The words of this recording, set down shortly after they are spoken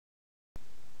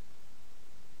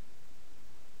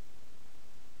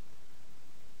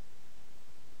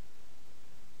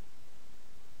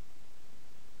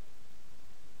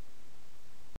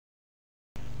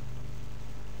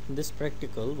In this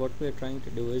practical, what we are trying to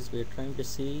do is we are trying to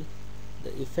see the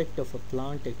effect of a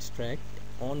plant extract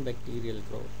on bacterial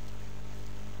growth.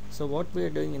 So what we are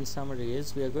doing in summary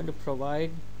is we are going to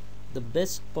provide the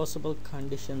best possible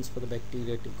conditions for the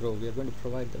bacteria to grow. We are going to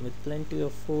provide them with plenty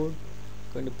of food,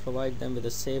 going to provide them with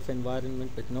a safe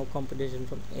environment with no competition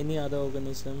from any other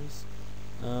organisms.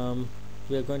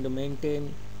 We are going to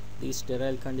maintain these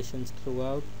sterile conditions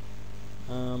throughout,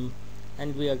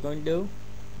 and we are going to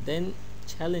then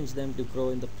challenge them to grow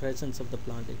in the presence of the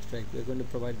plant extract. We are going to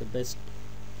provide the best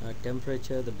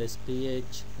temperature, the best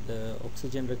pH, the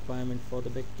oxygen requirement for the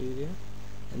bacteria,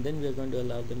 and then we are going to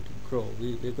allow them to grow.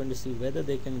 We are going to see whether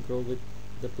they can grow with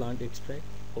the plant extract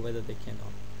or whether they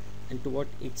cannot, and to what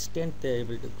extent they are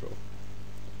able to grow.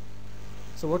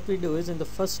 So what we do is in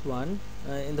the first one,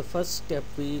 in the first step,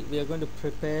 we are going to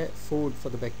prepare food for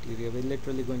the bacteria. We're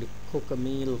literally going to cook a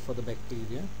meal for the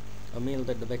bacteria, a meal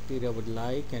that the bacteria would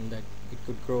like and that it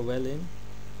could grow well in.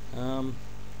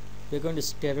 We're going to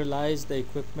sterilize the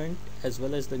equipment as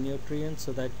well as the nutrients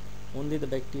so that only the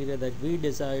bacteria that we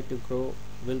desire to grow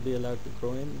will be allowed to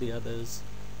grow in. The others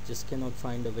just cannot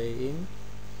find a way in.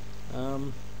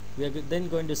 We are then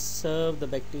going to serve the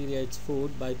bacteria its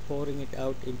food by pouring it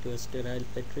out into a sterile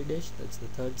petri dish. That's the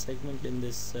third segment in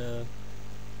this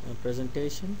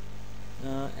presentation.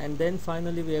 And then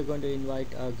finally we are going to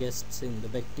invite our guests in, the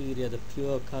bacteria, the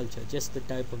pure culture, just the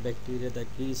type of bacteria that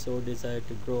we so desire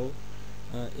to grow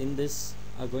in this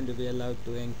are going to be allowed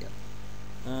to enter.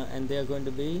 And they are going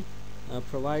to be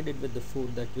provided with the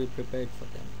food that we prepared for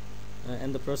them.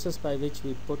 And the process by which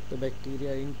we put the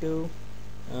bacteria into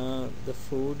the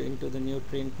food, into the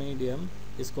nutrient medium,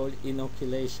 is called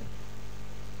inoculation.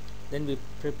 Then we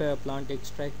prepare a plant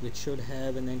extract which should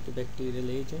have an antibacterial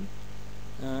agent,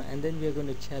 and then we are going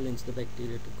to challenge the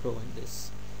bacteria to grow in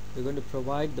this. We're going to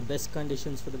provide the best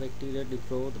conditions for the bacteria to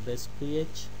grow, the best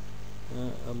pH,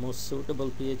 a most suitable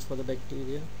pH for the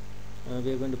bacteria.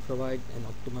 We are going to provide an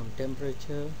optimum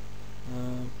temperature,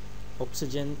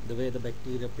 oxygen the way the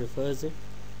bacteria prefers it,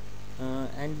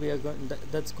 and we are going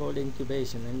that's called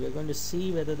incubation, and we are going to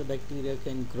see whether the bacteria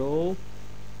can grow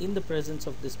in the presence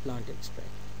of this plant extract.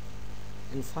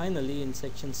 And finally, in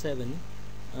section 7,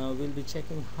 we'll be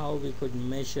checking how we could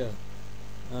measure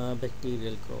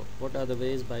bacterial growth. What are the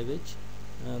ways by which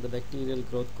the bacterial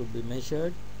growth could be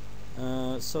measured,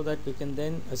 so that we can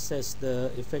then assess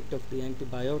the effect of the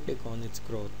antibiotic on its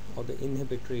growth, or the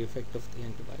inhibitory effect of the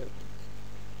antibiotic.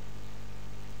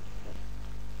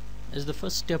 As the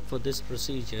first step for this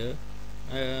procedure,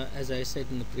 as I said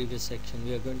in the previous section,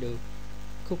 we are going to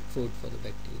cook food for the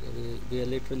bacteria. We are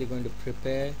literally going to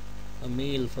prepare a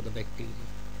meal for the bacteria.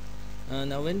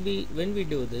 Now when we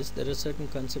do this, there are certain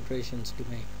considerations to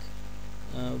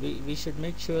make. We should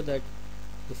make sure that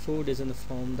the food is in a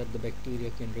form that the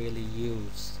bacteria can really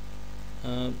use.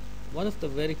 One of the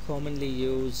very commonly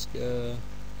used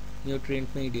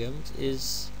nutrient mediums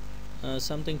is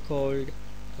something called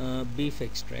beef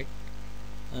extract,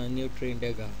 nutrient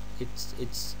agar.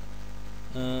 It's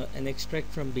an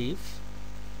extract from beef,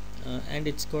 and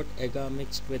it's got agar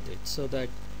mixed with it, so that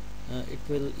it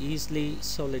will easily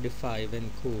solidify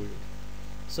when cooled.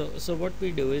 So what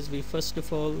we do is, we first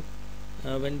of all,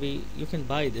 you can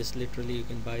buy this, literally you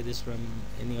can buy this from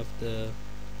any of the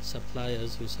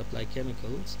suppliers who supply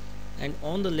chemicals, and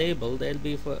on the label there'll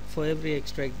be, for every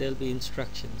extract there'll be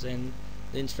instructions, and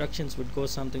the instructions would go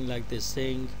something like this,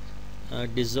 saying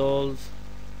dissolve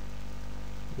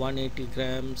 180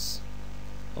 grams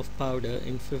of powder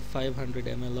in 500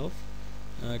 ml of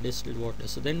distilled water.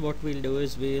 So then what we'll do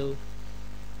is, we'll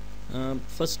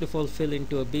first of all fill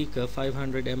into a beaker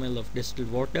 500 ml of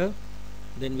distilled water.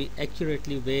 Then we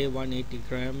accurately weigh 180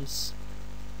 grams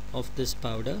of this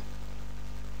powder,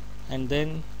 and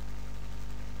then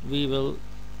we will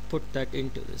put that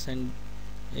into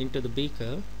the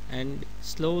beaker and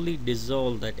slowly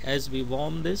dissolve that. As we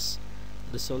warm this,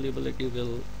 the solubility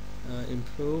will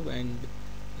improve, and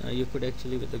you could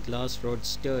actually with a glass rod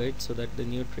stir it so that the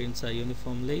nutrients are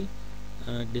uniformly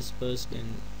dispersed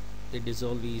and they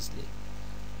dissolve easily.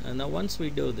 Now once we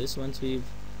do this, once we've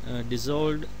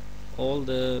dissolved all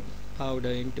the powder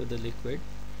into the liquid,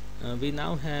 we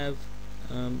now have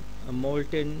a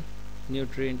molten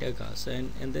nutrient agar,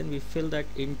 and then we fill that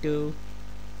into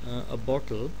a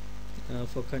bottle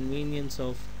for convenience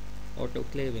of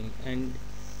autoclaving, and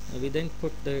we then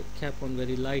put the cap on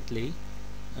very lightly,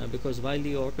 because while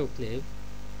you autoclave,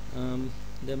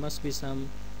 there must be some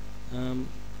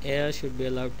air should be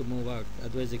allowed to move out,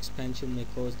 otherwise expansion may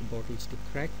cause the bottles to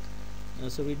crack.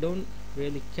 So we don't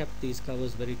really keep these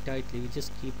covers very tightly, we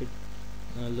just keep it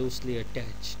loosely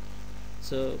attached.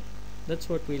 So that's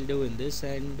what we'll do in this,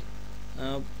 and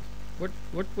what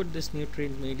would this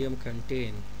nutrient medium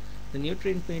contain? The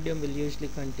nutrient medium will usually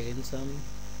contain some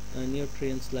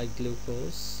nutrients like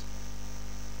glucose.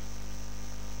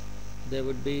 There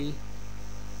would be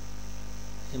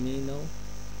amino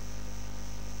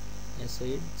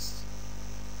acids,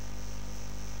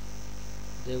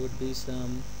 there would be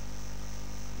some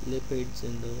lipids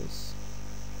in those,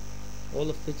 all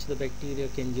of which the bacteria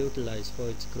can utilize for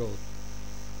its growth.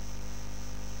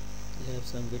 You have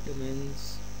some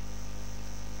vitamins,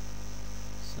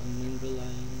 some mineral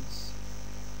ions.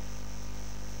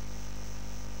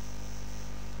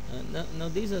 Now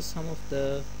these are some of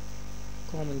the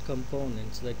common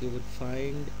components that you would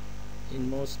find in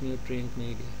most nutrient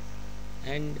media,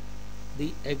 and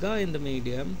the agar in the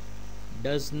medium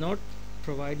does not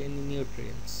provide any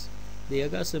nutrients. The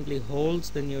agar simply holds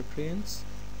the nutrients,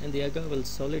 and the agar will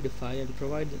solidify and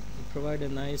provide a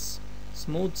nice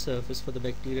smooth surface for the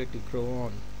bacteria to grow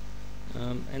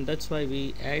on, and that's why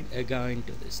we add agar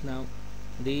into this. Now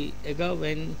the agar,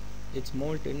 when it's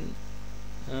molten,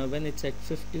 when it's at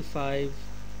 55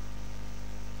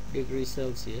 degrees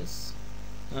Celsius,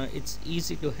 it's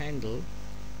easy to handle,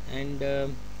 and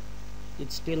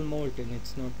it's still molten,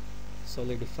 it's not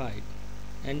solidified,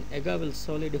 and agar will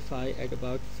solidify at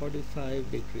about 45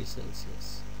 degrees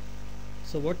Celsius.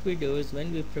 So what we do is,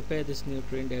 when we prepare this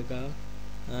nutrient agar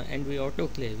and we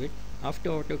autoclave it, after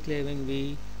autoclaving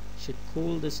we should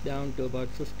cool this down to about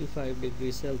 55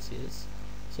 degrees Celsius,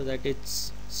 so that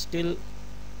it's still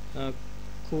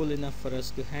cool enough for us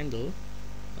to handle,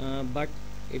 but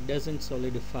it doesn't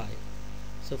solidify.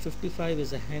 So 55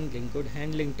 is a good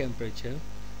handling temperature,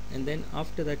 and then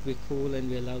after that we cool and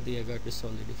we allow the agar to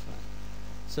solidify.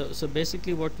 So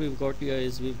basically what we've got here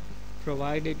is we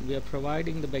are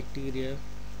providing the bacteria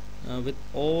with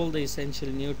all the essential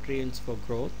nutrients for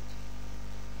growth,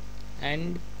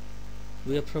 and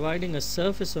we are providing a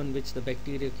surface on which the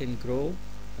bacteria can grow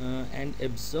and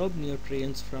absorb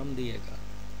nutrients from the agar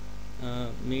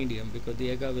medium, because the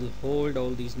agar will hold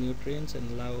all these nutrients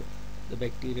and allow the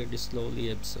bacteria to slowly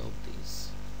absorb these.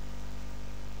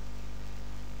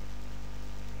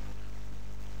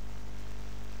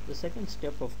 The second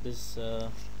step of this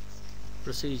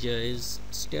procedure is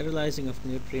sterilizing of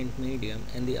nutrient medium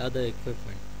and the other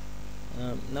equipment.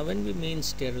 Now when we mean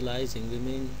sterilizing, we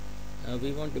mean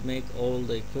we want to make all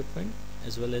the equipment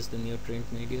as well as the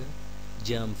nutrient media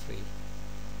germ free,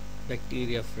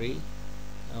 bacteria free,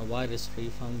 virus free,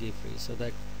 fungi free, so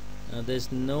that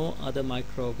there's no other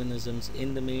microorganisms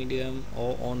in the medium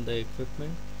or on the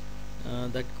equipment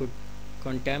that could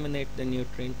contaminate the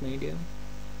nutrient medium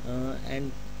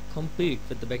and compete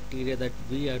with the bacteria that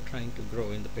we are trying to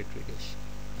grow in the petri dish.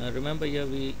 Remember, here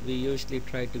we usually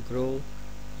try to grow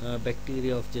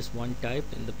bacteria of just one type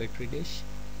in the petri dish,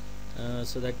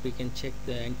 so that we can check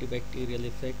the antibacterial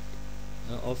effect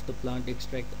of the plant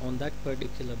extract on that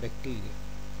particular bacteria.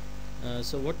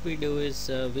 So what we do is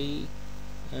we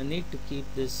need to keep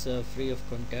this free of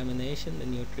contamination. The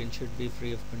nutrient should be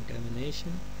free of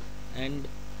contamination, and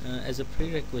as a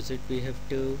prerequisite we have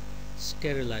to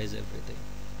sterilize everything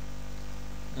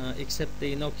except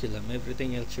the inoculum.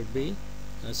 Everything else should be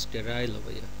sterile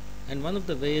over here. And one of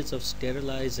the ways of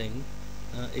sterilizing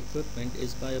equipment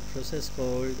is by a process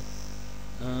called,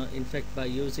 in fact by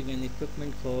using an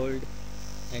equipment called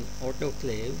an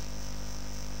autoclave.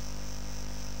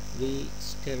 We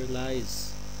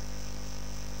sterilize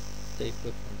the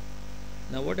equipment.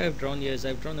 Now what I've drawn here is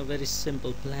I've drawn a very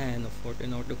simple plan of what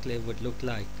an autoclave would look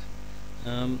like.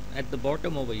 At the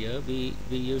bottom over here we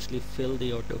usually fill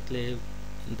the autoclave,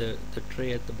 the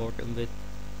tray at the bottom, with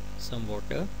some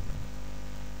water,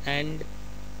 and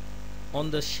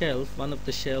on the shelf, one of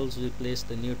the shelves, we place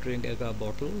the nutrient agar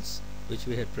bottles which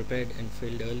we had prepared and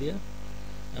filled earlier.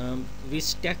 We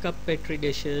stack up petri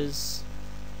dishes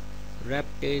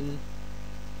wrapped in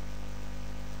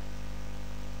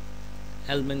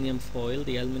aluminium foil.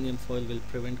 The aluminium foil will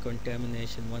prevent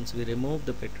contamination once we remove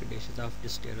the petri dishes after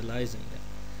sterilizing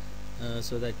them,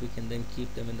 so that we can then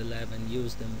keep them in the lab and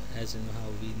use them as and how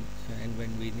we and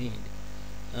when we need.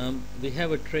 We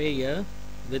have a tray here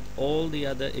with all the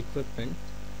other equipment,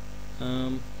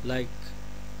 like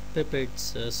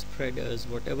pipettes, spreaders,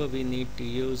 whatever we need to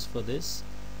use for this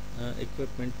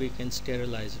equipment, we can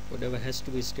sterilize it. Whatever has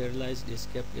to be sterilized is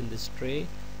kept in this tray,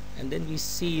 and then we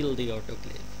seal the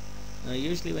autoclave.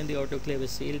 Usually when the autoclave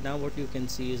is sealed, now what you can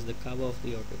see is the cover of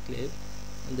the autoclave,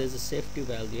 and there's a safety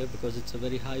valve here because it's a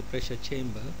very high pressure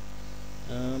chamber.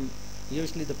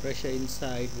 Usually the pressure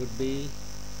inside would be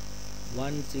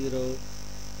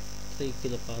 103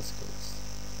 kilopascals,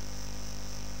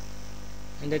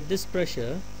 and at this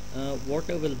pressure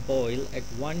water will boil at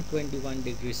 121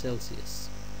 degrees Celsius.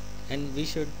 and we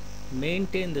should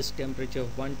maintain this temperature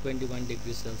of 121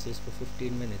 degrees Celsius for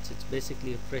 15 minutes. It's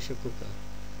basically a pressure cooker.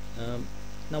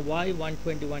 Now why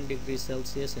 121 degrees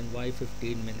Celsius and why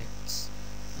 15 minutes?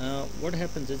 What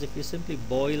happens is, if you simply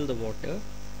boil the water,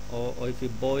 or if you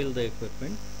boil the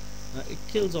equipment, it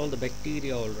kills all the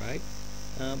bacteria, alright,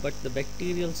 but the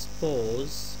bacterial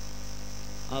spores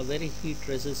are very heat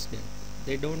resistant.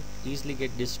 They don't easily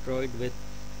get destroyed with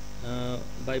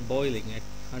by boiling at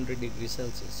 100 degrees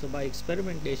Celsius. So by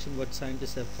experimentation, what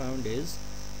scientists have found is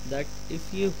that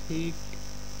if you heat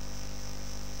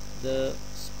the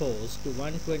spores to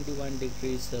 121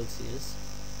 degrees Celsius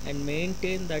and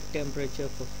maintain that temperature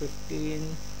for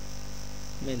 15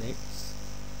 minutes,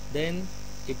 then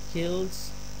it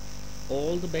kills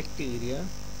all the bacteria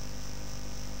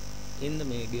in the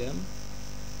medium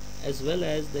as well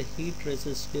as the heat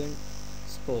resistant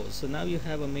spores. So now you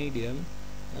have a medium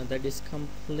that is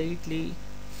completely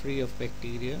free of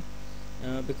bacteria,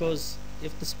 because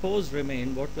if the spores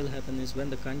remain, what will happen is, when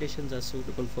the conditions are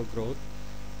suitable for growth,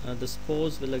 the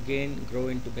spores will again grow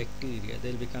into bacteria.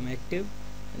 They'll become active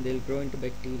and they'll grow into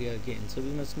bacteria again. So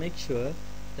we must make sure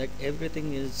that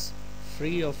everything is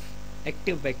free of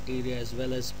active bacteria as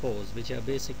well as spores, which are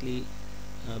basically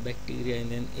bacteria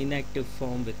in an inactive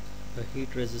form with a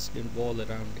heat resistant wall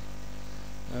around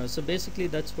it. So basically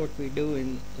that's what we do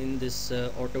in this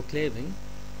autoclaving,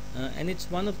 and it's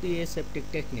one of the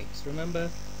aseptic techniques. Remember,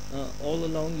 all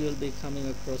along you'll be coming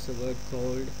across a word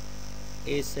called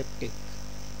aseptic,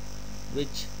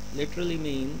 which literally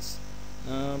means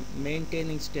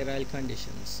maintaining sterile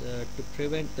conditions to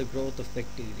prevent the growth of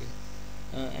bacteria.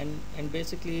 And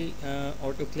basically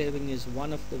autoclaving is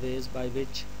one of the ways by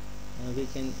which we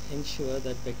can ensure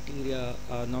that bacteria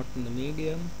are not in the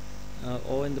medium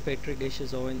or in the petri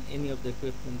dishes or in any of the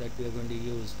equipment that we are going to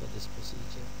use for this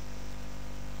procedure.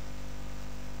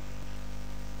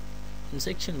 In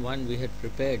section 1 we had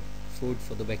prepared food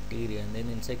for the bacteria, and then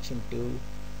in section 2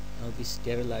 we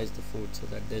sterilized the food so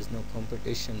that there is no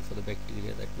competition for the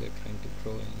bacteria that we are trying to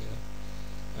grow in here.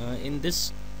 In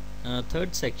this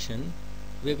third section,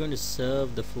 we are going to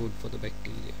serve the food for the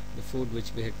bacteria, the food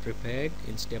which we had prepared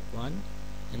in step 1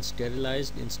 and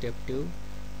sterilized in step 2.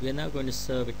 We are now going to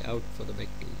serve it out for the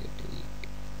bacteria to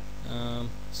eat.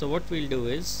 So what we'll do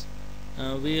is,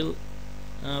 we'll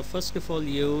first of all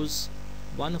use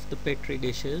one of the petri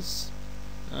dishes.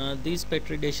 These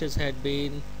petri dishes had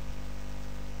been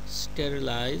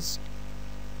sterilized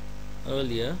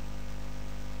earlier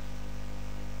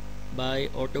by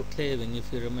autoclaving.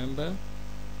 If you remember,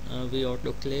 we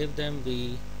autoclave them,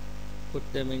 we put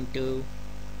them into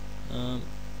an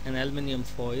aluminium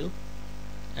foil,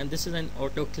 and this is an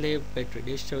autoclave petri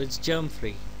dish, so it's germ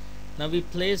free. Now we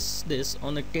place this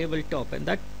on a tabletop, and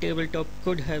that tabletop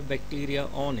could have bacteria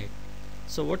on it.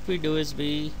 So what we do is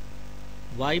we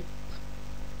wipe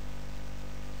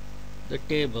the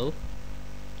table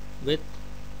with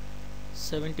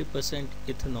 70%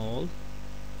 ethanol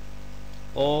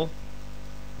or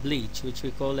bleach, which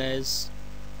we call as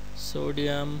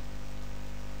sodium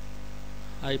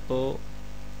hypochlorite,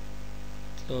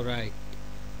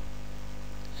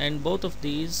 and both of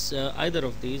these, either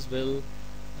of these will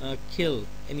kill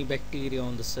any bacteria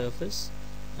on the surface,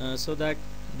 so that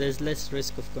there's less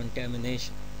risk of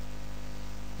contamination.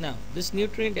 Now this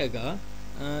nutrient agar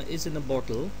is in a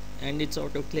bottle and it's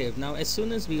autoclaved. Now as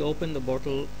soon as we open the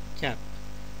bottle cap,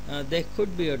 there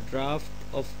could be a draft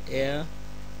of air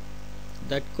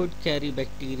that could carry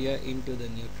bacteria into the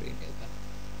nutrient agar.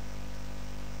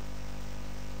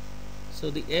 So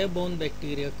the airborne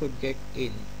bacteria could get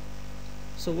in.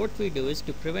 So what we do is,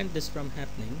 to prevent this from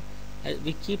happening,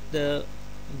 we keep the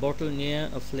bottle near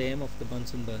a flame of the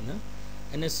Bunsen burner,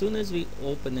 and as soon as we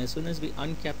open, as soon as we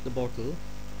uncap the bottle,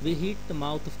 we heat the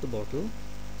mouth of the bottle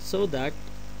so that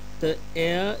the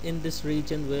air in this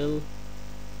region will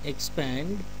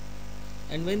expand,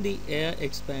 and when the air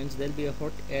expands there will be a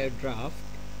hot air draft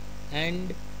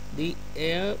and the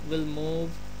air will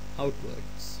move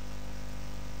outwards,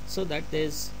 so that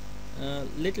there's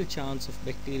little chance of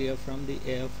bacteria from the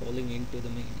air falling into the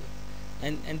medium,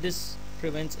 and this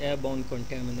prevents airborne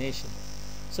contamination.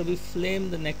 So we flame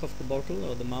the neck of the bottle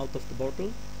or the mouth of the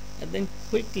bottle, and then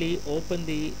quickly open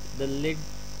the lid.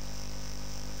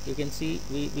 You can see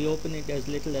we open it as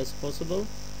little as possible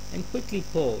and quickly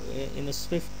pour in a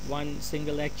swift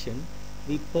single action.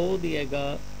 We pour the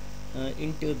agar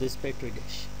into this petri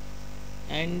dish,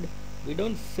 and we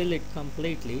don't fill it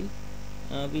completely.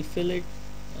 We fill it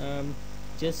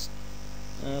just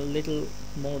a little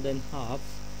more than half,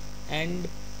 and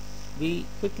we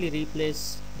quickly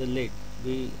replace the lid.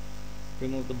 We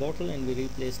remove the bottle and we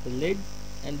replace the lid,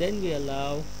 and then we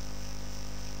allow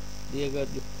they are going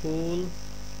to cool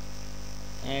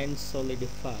and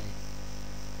solidify.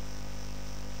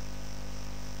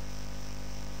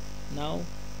 Now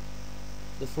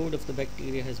the food of the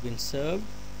bacteria has been served.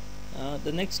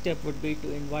 The next step would be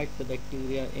to invite the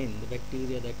bacteria in, the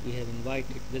bacteria that we have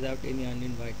invited without any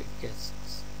uninvited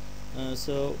guests.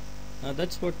 So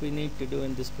that's what we need to do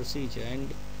in this procedure,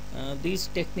 and these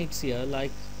techniques here,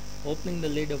 like opening the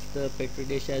lid of the petri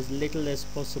dish as little as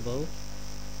possible,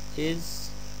 is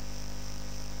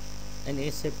an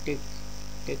aseptic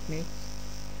technique.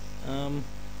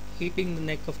 Heating the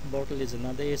neck of the bottle is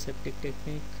another aseptic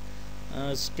technique.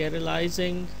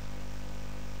 Sterilizing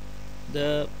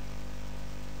the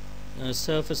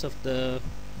surface of the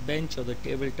bench or the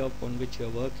tabletop on which you are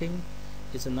working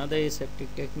is another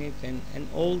aseptic technique, and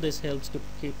all this helps to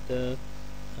keep the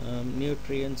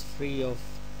nutrients free of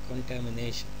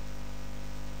contamination.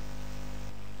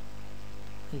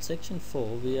 In section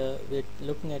 4 we're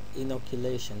looking at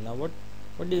inoculation. Now what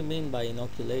do you mean by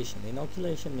inoculation?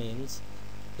 Inoculation means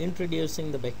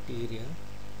introducing the bacteria.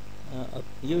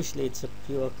 Usually it's a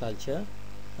pure culture.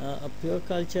 A pure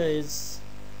culture is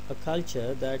a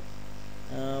culture that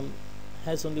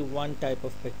has only one type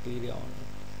of bacteria on it.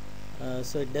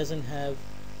 So it doesn't have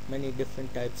many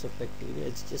different types of bacteria,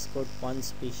 it's just got one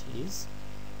species,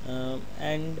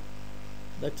 and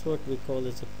that's what we call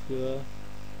as a pure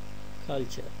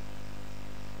culture.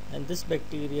 And this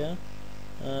bacteria,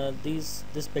 this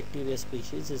bacteria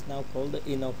species is now called the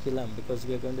inoculum, because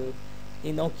we are going to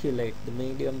inoculate the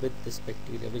medium with this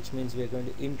bacteria, which means we are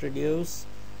going to introduce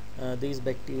these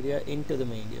bacteria into the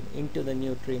medium, into the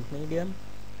nutrient medium.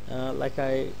 Like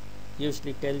I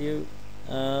usually tell you,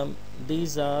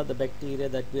 these are the bacteria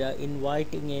that we are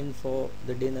inviting in for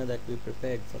the dinner that we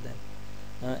prepared for them,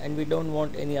 and we don't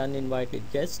want any uninvited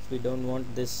guests. We don't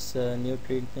want this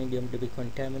nutrient medium to be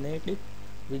contaminated.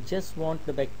 We just want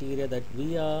the bacteria that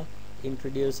we are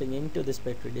introducing into this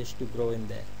petri dish to grow in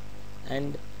there,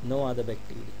 and no other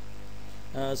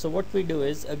bacteria. So what we do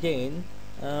is, again,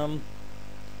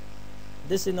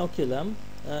 this inoculum,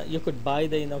 you could buy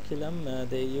the inoculum.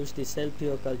 They usually sell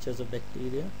pure cultures of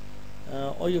bacteria,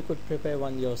 or you could prepare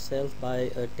one yourself by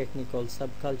a technique called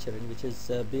subculturing, which is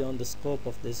beyond the scope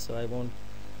of this, so I won't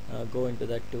go into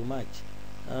that too much.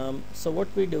 So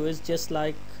what we do is, just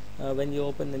like when you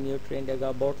open the nutrient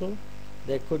agar bottle,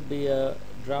 there could be a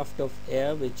draft of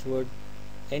air which would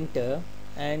enter,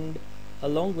 and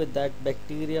along with that,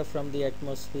 bacteria from the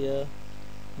atmosphere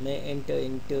may enter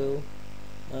into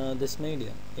this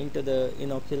medium, into the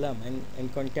inoculum,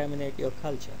 and contaminate your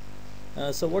culture.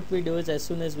 So what we do is, as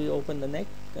soon as we open the neck,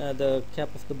 the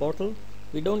cap of the bottle,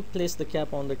 we don't place the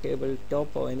cap on the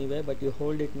tabletop or anywhere, but you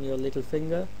hold it in your little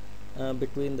finger,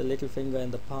 between the little finger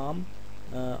and the palm.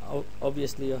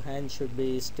 Obviously your hand should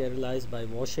be sterilized by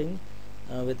washing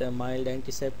with a mild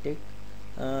antiseptic,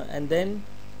 and then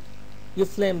you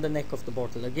flame the neck of the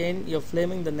bottle. Again, you're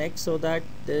flaming the neck so that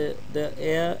the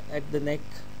air at the neck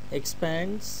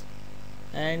expands,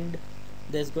 and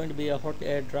there's going to be a hot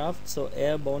air draft, so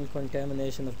airborne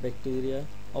contamination of bacteria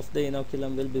of the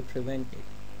inoculum will be prevented.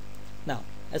 Now,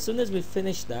 as soon as we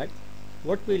finish that,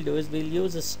 what we'll do is we'll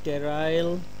use a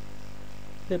sterile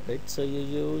pipette. So you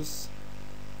use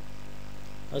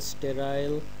a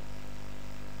sterile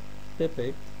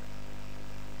pipette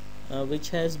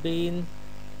which has been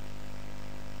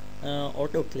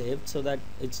autoclaved so that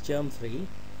it's germ free,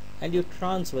 and you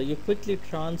quickly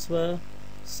transfer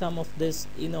some of this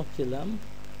inoculum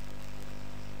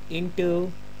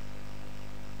into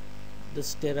the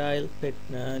sterile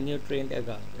nutrient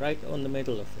agar, right on the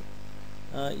middle of it.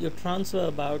 You transfer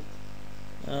about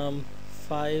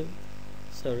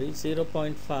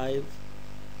 0.5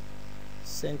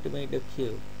 centimeter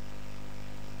cube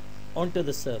onto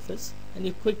the surface, and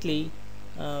you quickly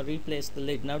replace the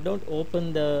lid. Now don't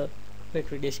open the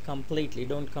petri dish completely,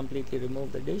 don't completely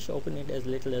remove the dish, open it as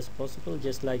little as possible,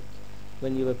 just like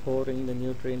when you were pouring the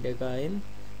nutrient agar in.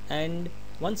 And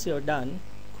once you're done,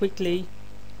 quickly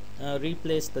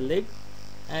replace the lid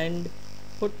and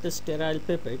put the sterile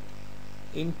pipette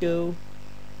into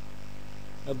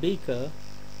a beaker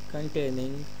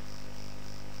containing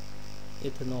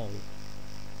ethanol.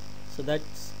 So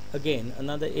that's again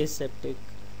another aseptic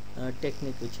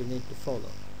technique which you need to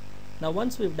follow. Now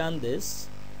once we've done this,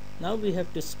 now we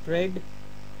have to spread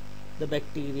the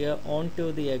bacteria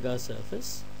onto the agar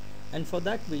surface, and for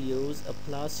that we use a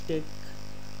plastic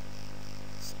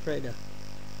spreader,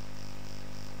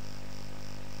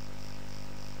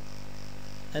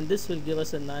 and this will give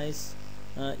us a nice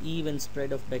even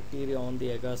spread of bacteria on the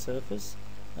agar surface.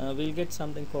 We'll get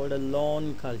something called a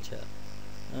lawn culture,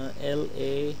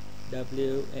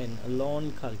 L-A-W-N, a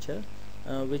lawn culture,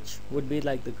 which would be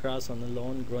like the grass on the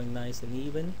lawn, growing nice and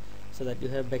even, so that you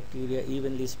have bacteria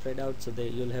evenly spread out, so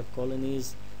that you'll have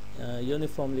colonies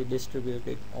uniformly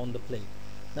distributed on the plate.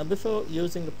 Now before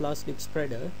using the plastic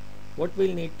spreader, what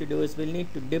we'll need to do is we'll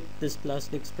need to dip this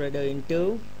plastic spreader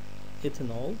into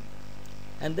ethanol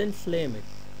and then flame it.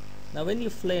 Now when you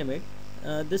flame it,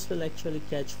 this will actually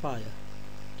catch fire.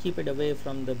 Keep it away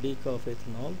from the beaker of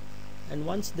ethanol, and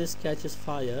once this catches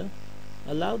fire,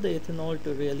 allow the ethanol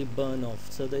to really burn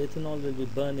off. So the ethanol will be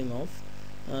burning off.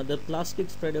 The plastic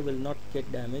spreader will not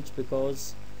get damaged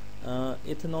because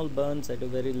ethanol burns at a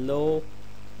very low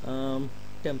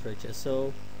temperature,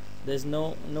 so there's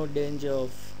no danger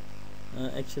of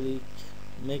actually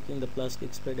making the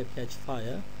plastic spreader catch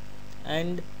fire.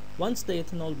 And once the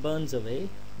ethanol burns away,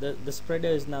 the spreader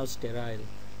is now sterile,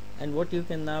 and what you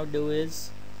can now do is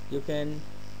you can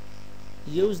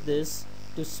use this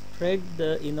to spread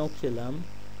the inoculum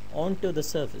onto the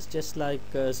surface, just like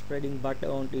spreading butter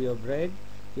onto your bread.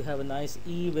 You have a nice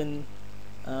even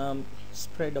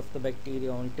spread of the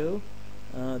bacteria onto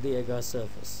the agar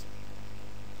surface.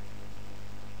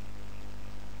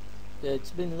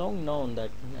 It's been long known that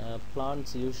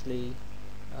plants usually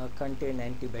contain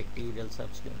antibacterial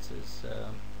substances,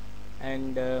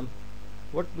 and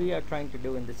what we are trying to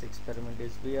do in this experiment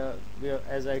is we are,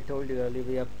 as I told you earlier,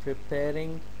 we are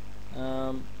preparing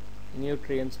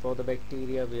nutrients for the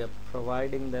bacteria. We are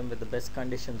providing them with the best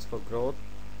conditions for growth,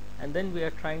 and then we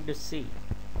are trying to see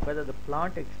whether the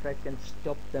plant extract can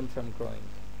stop them from growing.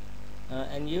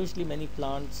 And usually many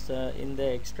plants in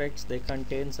their extracts, they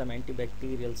contain some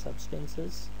antibacterial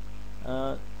substances,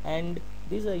 and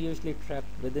these are usually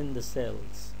trapped within the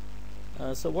cells.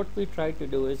 So what we try to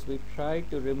do is we try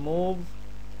to remove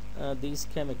these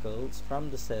chemicals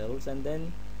from the cells, and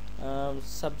then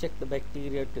subject the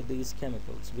bacteria to these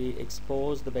chemicals. We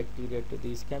expose the bacteria to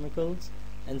these chemicals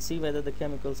and see whether the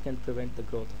chemicals can prevent the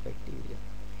growth of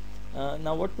bacteria.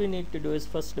 Now what we need to do is,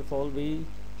 first of all, we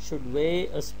should weigh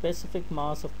a specific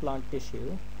mass of plant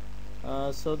tissue,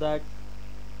 so that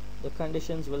the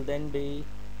conditions will then be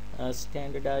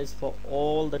standardized for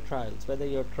all the trials. Whether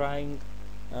you're trying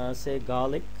say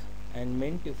garlic and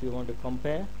mint, if you want to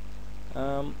compare,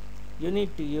 you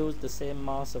need to use the same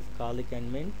mass of garlic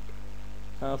and mint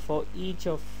for each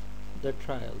of the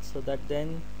trials, so that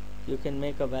then you can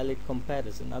make a valid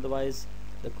comparison. Otherwise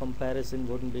the comparison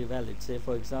wouldn't be valid. Say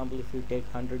for example, if you take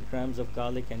 100 grams of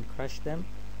garlic and crush them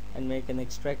and make an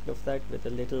extract of that with a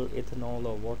little ethanol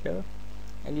or water,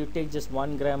 and you take just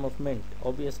 1 gram of mint,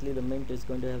 obviously the mint is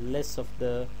going to have less of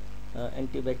the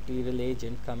antibacterial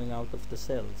agent coming out of the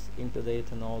cells into the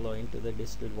ethanol or into the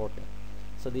distilled water.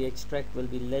 So the extract will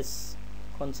be less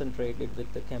concentrated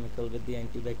with the chemical, with the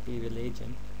antibacterial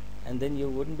agent, and then you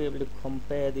wouldn't be able to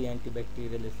compare the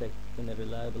antibacterial effect in a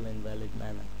reliable and valid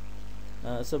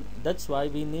manner. So that's why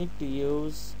we need to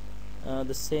use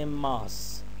the same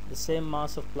mass. The same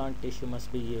mass of plant tissue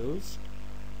must be used,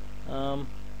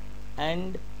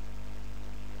 and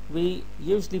we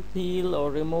usually peel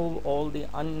or remove all the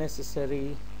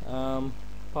unnecessary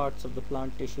parts of the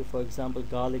plant tissue. For example,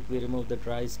 garlic, we remove the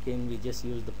dry skin, we just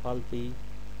use the pulpy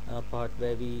part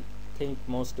where we think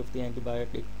most of the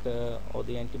antibiotic or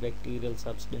the antibacterial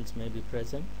substance may be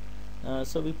present.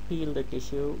 So we peel the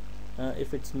tissue.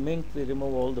 If it's mint, we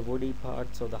remove all the woody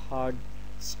parts or the hard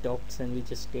stalks, and we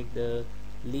just take the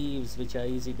leaves, which are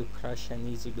easy to crush and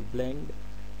easy to blend,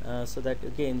 so that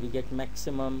again we get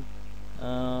maximum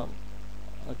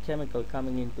chemical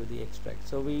coming into the extract.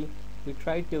 So we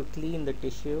try to clean the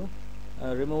tissue,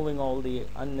 removing all the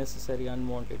unnecessary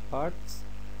unwanted parts,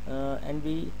 and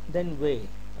we then weigh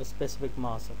a specific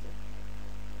mass of it.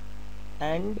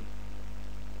 And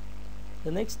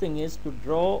the next thing is to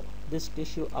draw this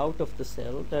tissue out of the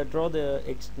cell, draw the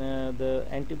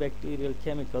antibacterial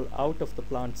chemical out of the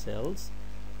plant cells.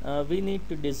 We need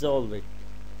to dissolve it.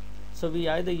 So we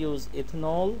either use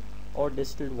ethanol or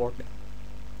distilled water.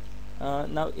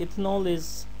 Now ethanol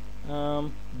is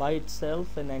by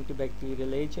itself an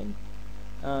antibacterial agent,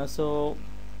 so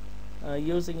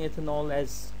using ethanol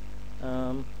as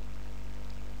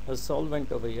a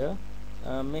solvent over here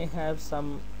may have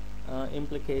some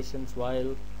implications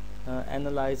while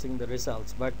analyzing the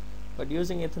results, but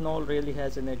using ethanol really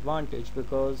has an advantage,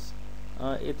 because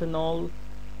ethanol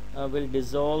will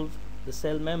dissolve the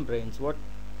cell membranes. What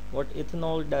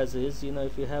ethanol does is,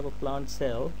 if you have a plant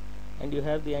cell and you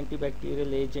have the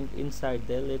antibacterial agent inside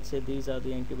there, let's say these are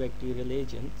the antibacterial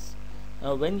agents,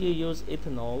 when you use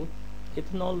ethanol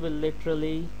will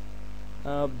literally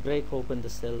break open the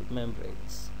cell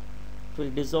membranes. It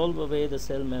will dissolve away the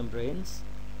cell membranes,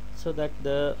 so that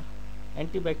the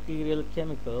antibacterial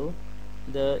chemical,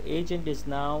 the agent is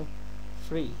now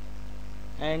free,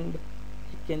 and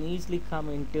it can easily come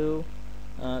into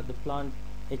the plant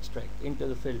extract, into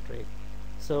the filtrate.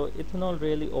 So ethanol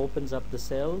really opens up the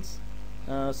cells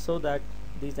so that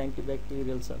these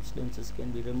antibacterial substances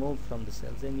can be removed from the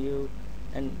cells,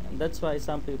 and that's why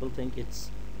some people think it's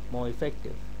more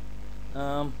effective.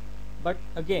 But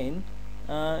again,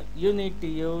 you need to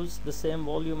use the same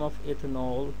volume of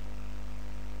ethanol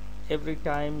every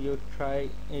time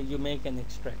you make an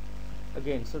extract,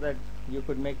 again, so that you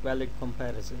could make valid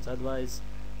comparisons. Otherwise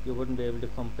you wouldn't be able to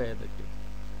compare the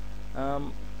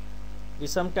two. We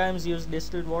sometimes use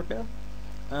distilled water.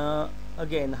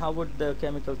 Again, how would the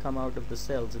chemical come out of the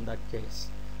cells in that case?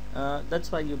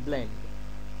 That's why you blend.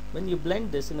 When you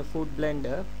blend this in a food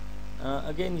blender,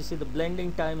 again, you see the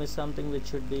blending time is something which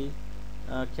should be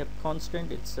kept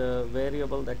constant. It's a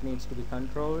variable that needs to be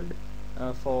controlled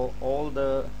for all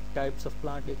the types of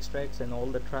plant extracts and all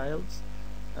the trials.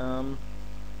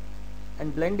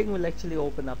 And blending will actually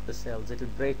open up the cells. It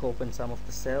will break open some of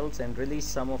the cells and release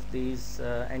some of these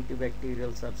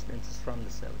antibacterial substances from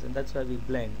the cells, and that's why we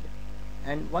blend.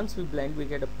 And once we blend, we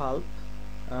get a pulp,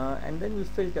 and then we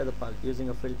filter the pulp using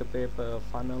a filter paper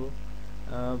funnel.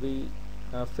 We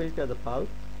filter the pulp,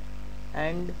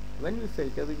 and when we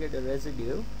filter, we get a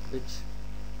residue which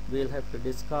we'll have to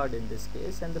discard in this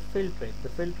case. And the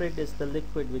filtrate is the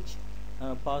liquid which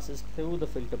passes through the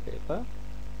filter paper,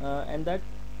 and that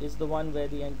is the one where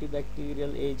the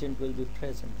antibacterial agent will be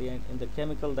present, and the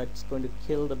chemical that's going to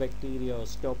kill the bacteria or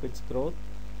stop its growth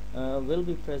will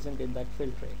be present in that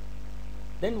filtrate.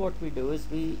 Then what we do is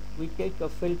we take a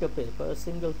filter paper, a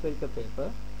single filter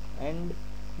paper, and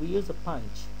we use a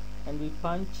punch, and we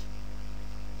punch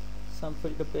some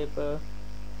filter paper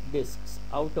discs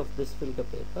out of this filter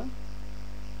paper,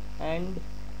 and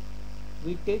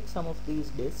we take some of these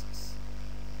discs.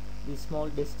 These small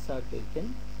discs are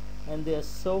taken and they are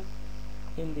soaked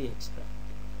in the extract,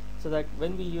 so that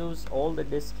when we use all the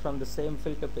discs from the same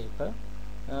filter paper,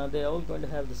 they are all going to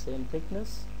have the same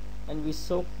thickness, and we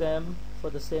soak them for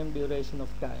the same duration of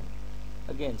time,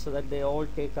 again, so that they all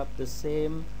take up the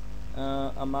same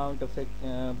amount of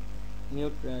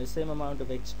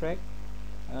extract,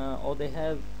 or they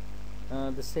have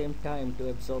the same time to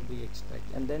absorb the extract,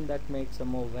 and then that makes a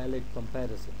more valid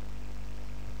comparison.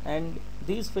 And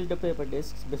these filter paper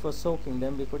discs, before soaking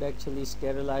them, we could actually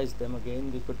sterilize them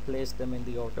again. We could place them in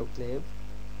the autoclave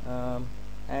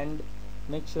and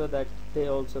make sure that they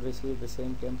also receive the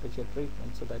same temperature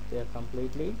treatment, so that they are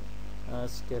completely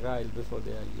sterile before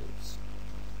they are used.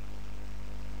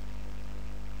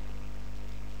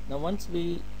 Now once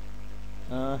we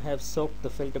have soaked the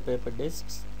filter paper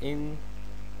discs in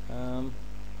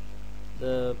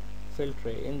the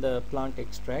filtrate, in the plant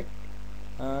extract,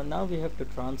 now we have to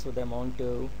transfer them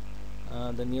onto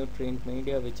the nutrient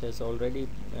media which has already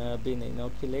been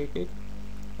inoculated.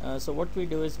 So what we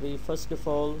do is we first of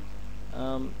all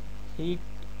heat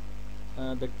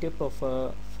the tip of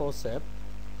a forceps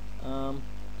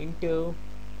into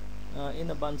in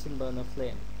a Bunsen burner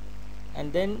flame,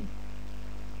 and then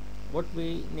what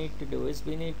we need to do is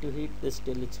we need to heat this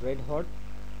till it's red hot.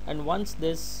 And once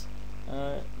this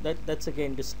that's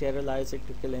again to sterilize it,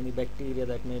 to kill any bacteria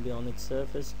that may be on its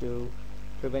surface, to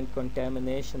prevent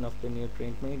contamination of the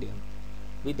nutrient medium.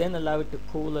 We then allow it to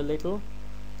cool a little,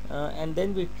 and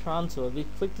then we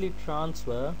quickly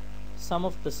transfer some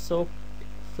of the soaked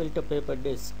filter paper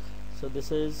disc. So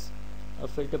this is a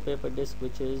filter paper disc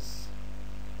which is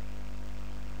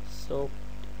soaked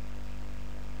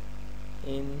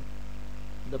in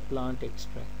the plant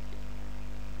extract,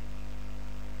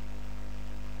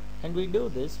 and we do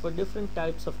this for different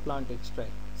types of plant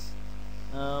extracts.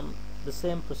 The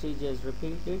same procedure is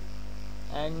repeated,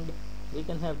 and we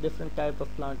can have different type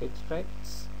of plant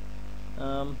extracts,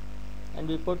 and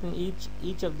we put in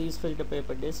each of these filter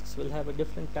paper discs will have a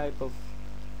different type of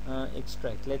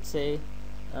extract. Let's say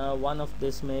one of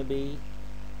this may be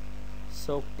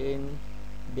soaked in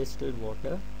distilled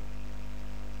water.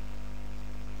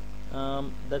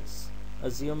 That's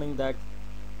assuming that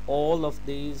all of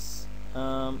these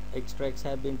extracts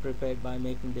have been prepared by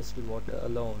making distilled water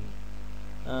alone.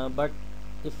 But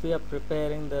if we are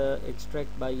preparing the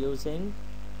extract by using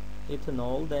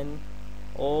ethanol, then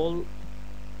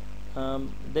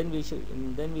we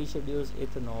should use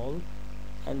ethanol,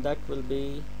 and that will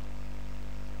be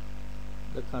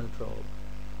the control.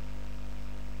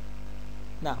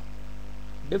 Now,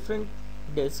 different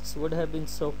discs would have been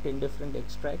soaked in different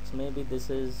extracts. Maybe this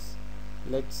is,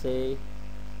 let's say,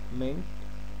 mint,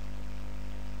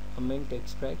 a mint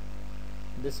extract.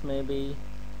 This may be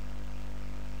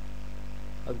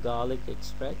a garlic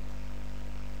extract.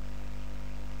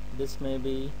 This may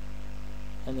be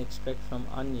an extract from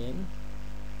onion,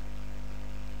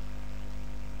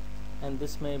 and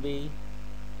this may be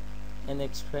an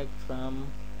extract from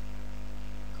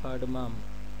cardamom.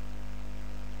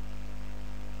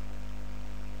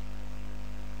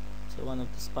 So one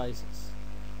of the spices,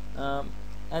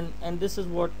 and this is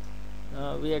what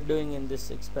we are doing in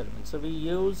this experiment. So we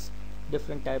use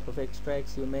different type of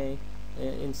extracts. You may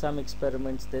in some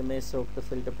experiments they may soak the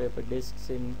filter paper discs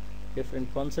in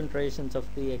different concentrations of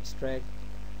the extract.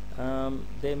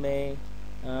 They may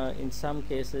in some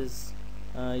cases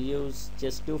use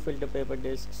just 2 filter paper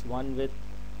discs, one with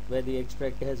where the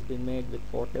extract has been made with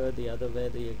water, the other where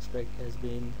the extract has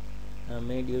been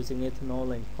made using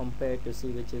ethanol, and compare to see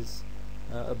which is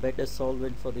a better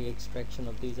solvent for the extraction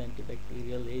of these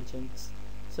antibacterial agents.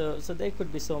 So there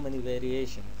could be so many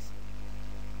variations.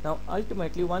 Now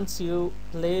ultimately, once you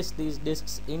place these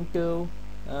discs into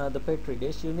the petri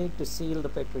dish, you need to seal the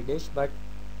petri dish. But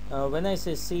when I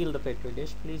say seal the petri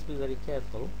dish, please be very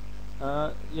careful.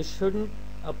 You shouldn't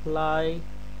apply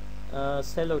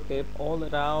sellotape all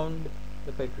around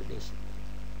the petri dish.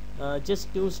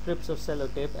 Just 2 strips of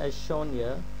sellotape as shown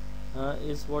here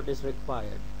is what is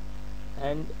required,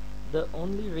 and the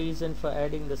only reason for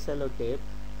adding the sellotape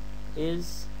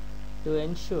is to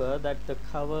ensure that the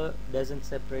cover doesn't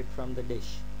separate from the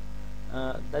dish.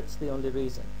 That's the only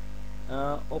reason.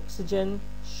 Oxygen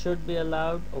should be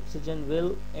allowed. Oxygen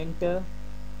will enter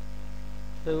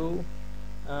through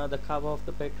the cover of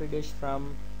the petri dish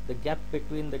from the gap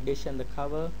between the dish and the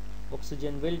cover.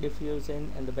 Oxygen will diffuse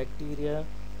in, and the bacteria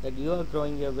that you are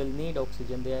growing here will need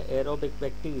oxygen. They are aerobic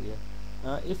bacteria.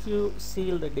 If you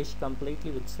seal the dish completely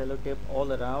with sellotape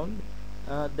all around,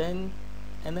 then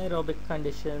anaerobic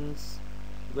conditions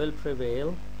will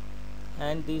prevail,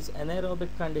 and these anaerobic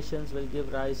conditions will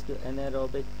give rise to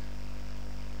anaerobic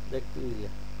bacteria,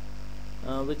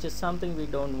 which is something we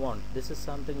don't want. This is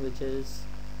something which is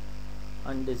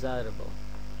undesirable.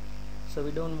 So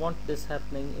we don't want this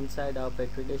happening inside our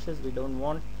petri dishes. We don't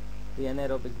want the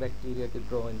anaerobic bacteria to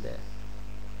grow in there.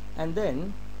 And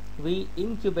then we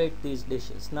incubate these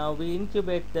dishes. Now we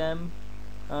incubate them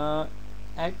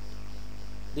at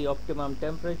the optimum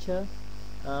temperature,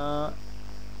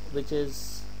 which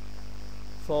is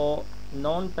for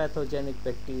non-pathogenic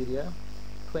bacteria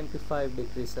 25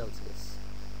 degrees Celsius.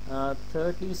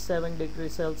 37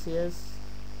 degrees Celsius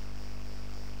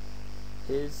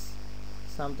is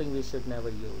something we should never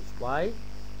use. Why?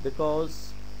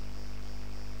 Because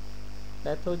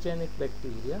pathogenic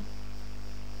bacteria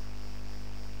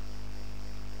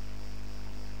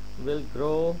will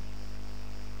grow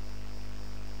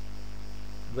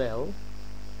well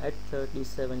at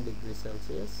 37 degrees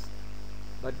Celsius,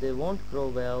 but they won't grow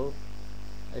well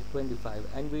at 25,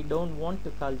 and we don't want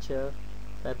to culture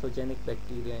pathogenic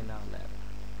bacteria in our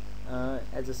lab.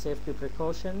 As a safety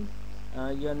precaution,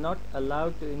 you are not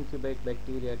allowed to incubate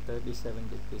bacteria at 37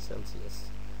 degrees Celsius.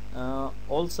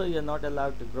 Also, you are not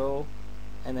allowed to grow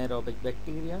anaerobic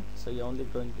bacteria, so you're only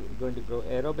going to grow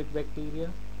aerobic bacteria,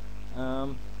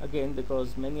 again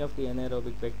because many of the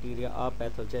anaerobic bacteria are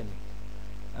pathogenic.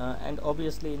 And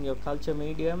obviously in your culture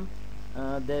medium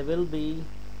there will be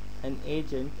an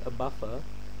agent, a buffer,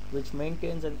 which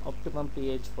maintains an optimum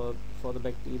pH for the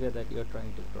bacteria that you're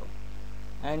trying to grow.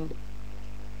 And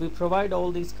we provide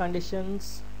all these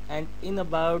conditions, and in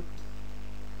about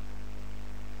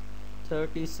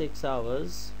 36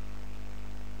 hours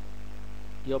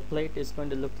your plate is going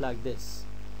to look like this,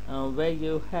 where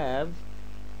you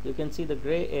can see the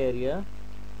gray area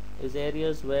is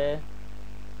areas where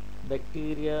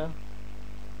bacteria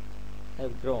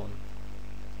have grown,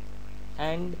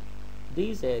 and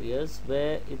these areas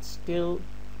where it's still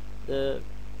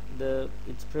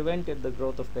it's prevented the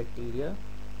growth of bacteria,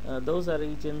 those are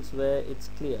regions where it's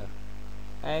clear,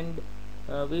 and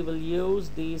we will use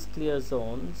these clear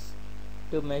zones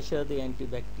to measure the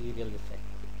antibacterial effect.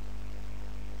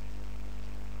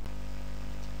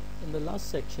 In the last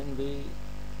section we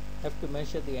have to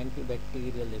measure the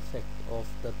antibacterial effect of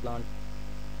the plant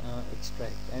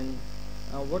extract, and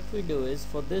what we do is,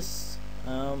 for this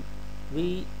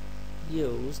we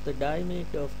use the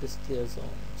diameter of this clear zone.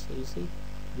 So you see,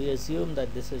 we assume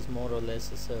that this is more or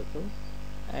less a circle,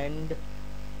 and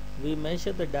we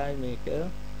measure the diameter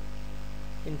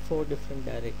in 4 different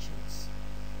directions.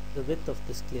 The width of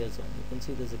this clear zone, you can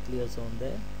see there's a clear zone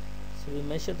there, so we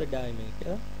measure the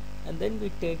diameter, and then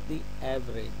we take the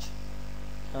average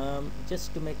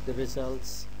just to make the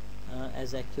results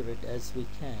as accurate as we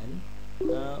can.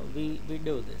 We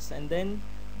do this, and then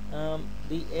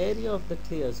the area of the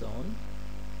clear zone,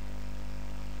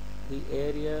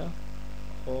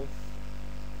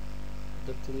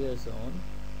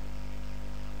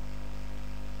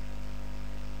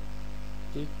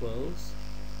 equals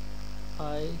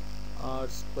pi r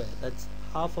square. That's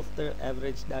half of the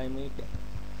average diameter,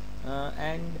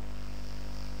 and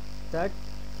that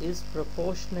is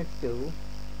proportionate to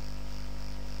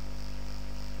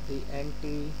the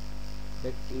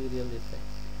antibacterial effect.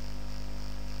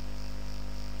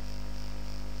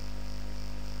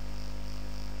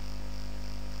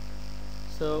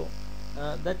 So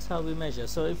that's how we measure.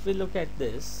 So if we look at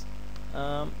this,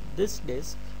 this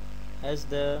disc has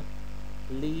the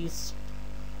least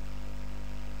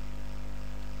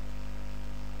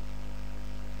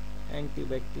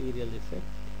antibacterial effect,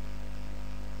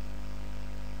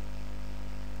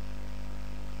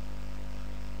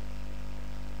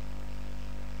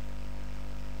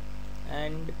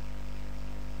 and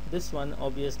this one,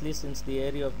 obviously, since the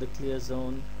area of the clear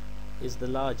zone is the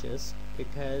largest, it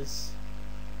has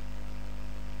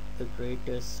the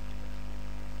greatest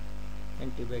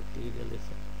antibacterial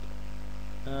effect,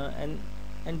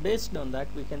 and based on that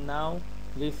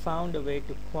we found a way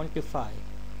to quantify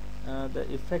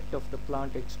the effect of the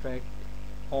plant extract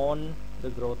on the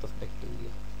growth of bacteria.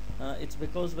 It's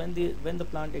because when the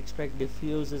plant extract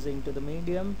diffuses into the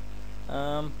medium,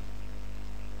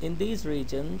 in these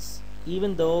regions,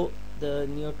 even though the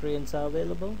nutrients are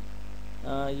available,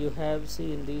 you have,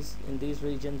 see, in these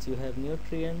regions you have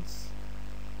nutrients,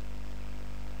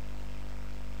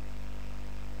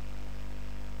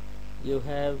 you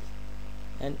have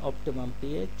an optimum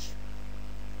pH,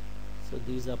 so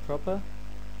these are proper,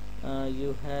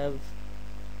 you have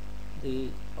the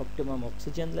optimum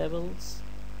oxygen levels,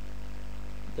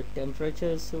 the temperature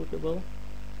is suitable.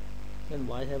 Then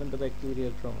why haven't the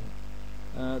bacteria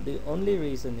grown? The only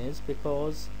reason is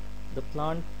because the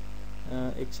plant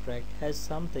extract has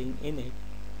something in it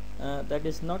that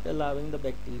is not allowing the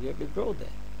bacteria to grow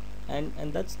there,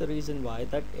 and that's the reason why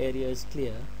that area is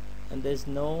clear and there's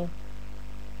no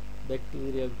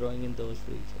bacteria growing in those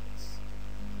regions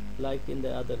like in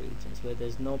the other regions where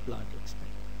there's no plant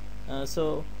extract.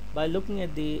 So by looking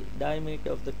at the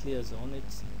diameter of the clear zone,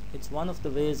 it's one of the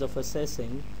ways of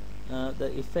assessing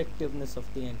the effectiveness of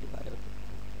the antibiotic.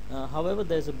 However,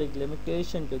 there's a big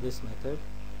limitation to this method.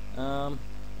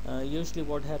 Usually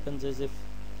what happens is if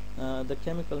the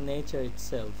chemical nature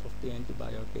itself of the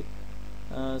antibiotic,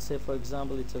 say for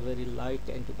example it's a very light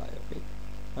antibiotic,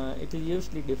 it will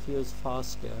usually diffuse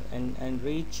faster and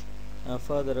reach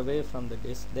further away from the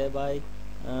disc, thereby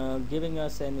giving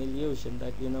us an illusion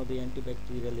that the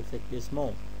antibacterial effect is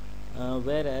more.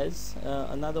 Whereas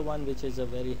another one, which is a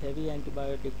very heavy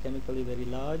antibiotic, chemically very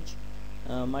large,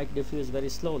 might diffuse very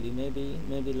slowly,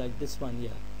 maybe like this one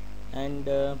here, and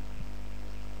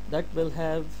that will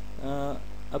have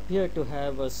appear to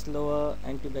have a slower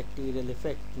antibacterial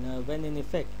effect, when in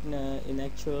effect, in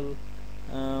actual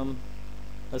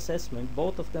assessment,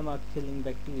 both of them are killing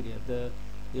bacteria.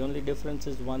 The only difference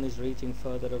is one is reaching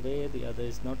further away, the other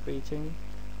is not reaching,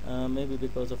 maybe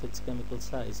because of its chemical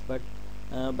size. But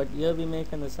here we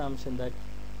make an assumption that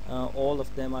all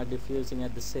of them are diffusing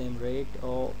at the same rate,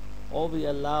 or we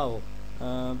allow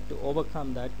to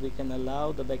overcome that, we can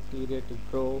allow the bacteria to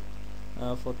grow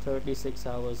for 36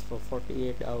 hours, for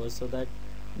 48 hours, so that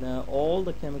all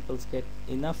the chemicals get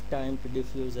enough time to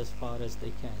diffuse as far as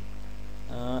they can,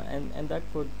 and that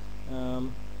would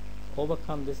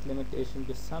overcome this limitation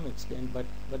to some extent, but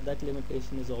that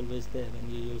limitation is always there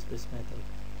when you use this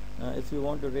method. If you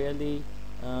want to really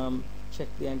check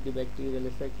the antibacterial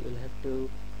effect, you will have to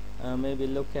maybe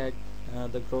look at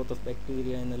the growth of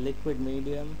bacteria in a liquid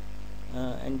medium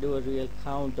and do a real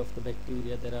count of the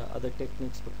bacteria. There are other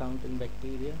techniques for counting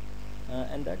bacteria,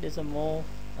 and that is a more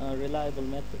reliable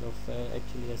method of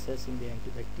actually assessing the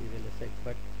antibacterial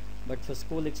effect. But for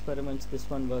school experiments, this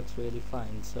one works really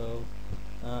fine. So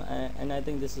and I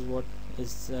think this is what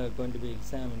is going to be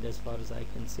examined as far as I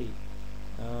can see.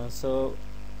 So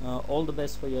all the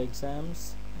best for your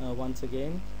exams. Once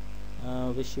again,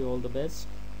 wish you all the best,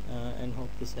 and hope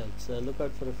this helps. Look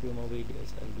out for a few more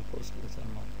videos. I'll be posting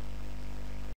some more.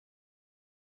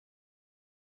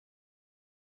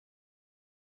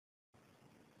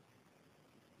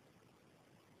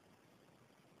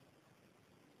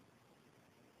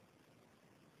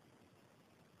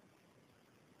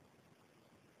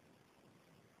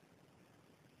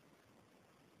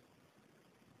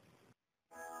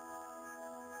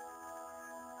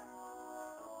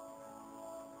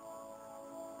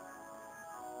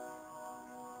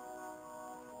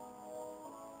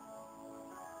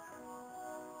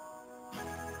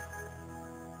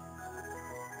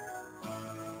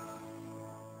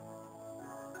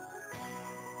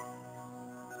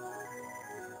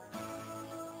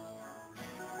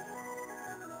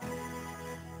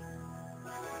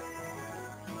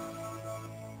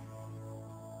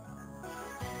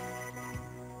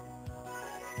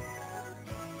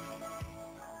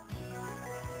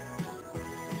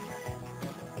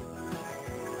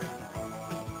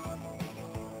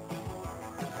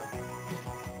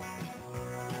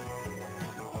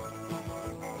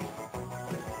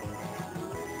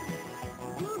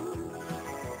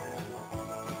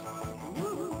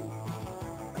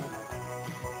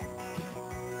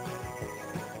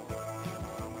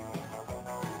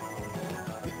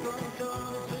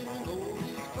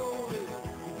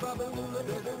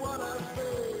 baby, what I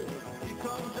say. He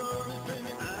comes Johnny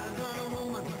screaming, I got a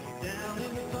woman down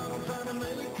in the tunnel trying to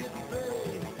make it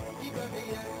pay. He got the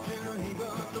action, he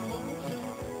got the motion.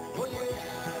 Oh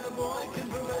yeah, the boy can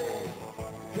play.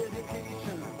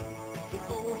 Dedication,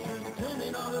 devotion,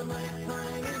 turning all the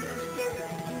nighttime into the day.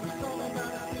 Do the song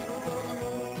about the people of the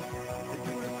moon.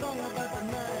 Do the song about the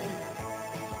night.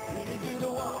 Really do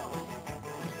the walk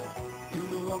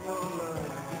of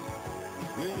life.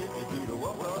 Really do the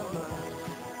walk of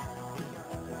life.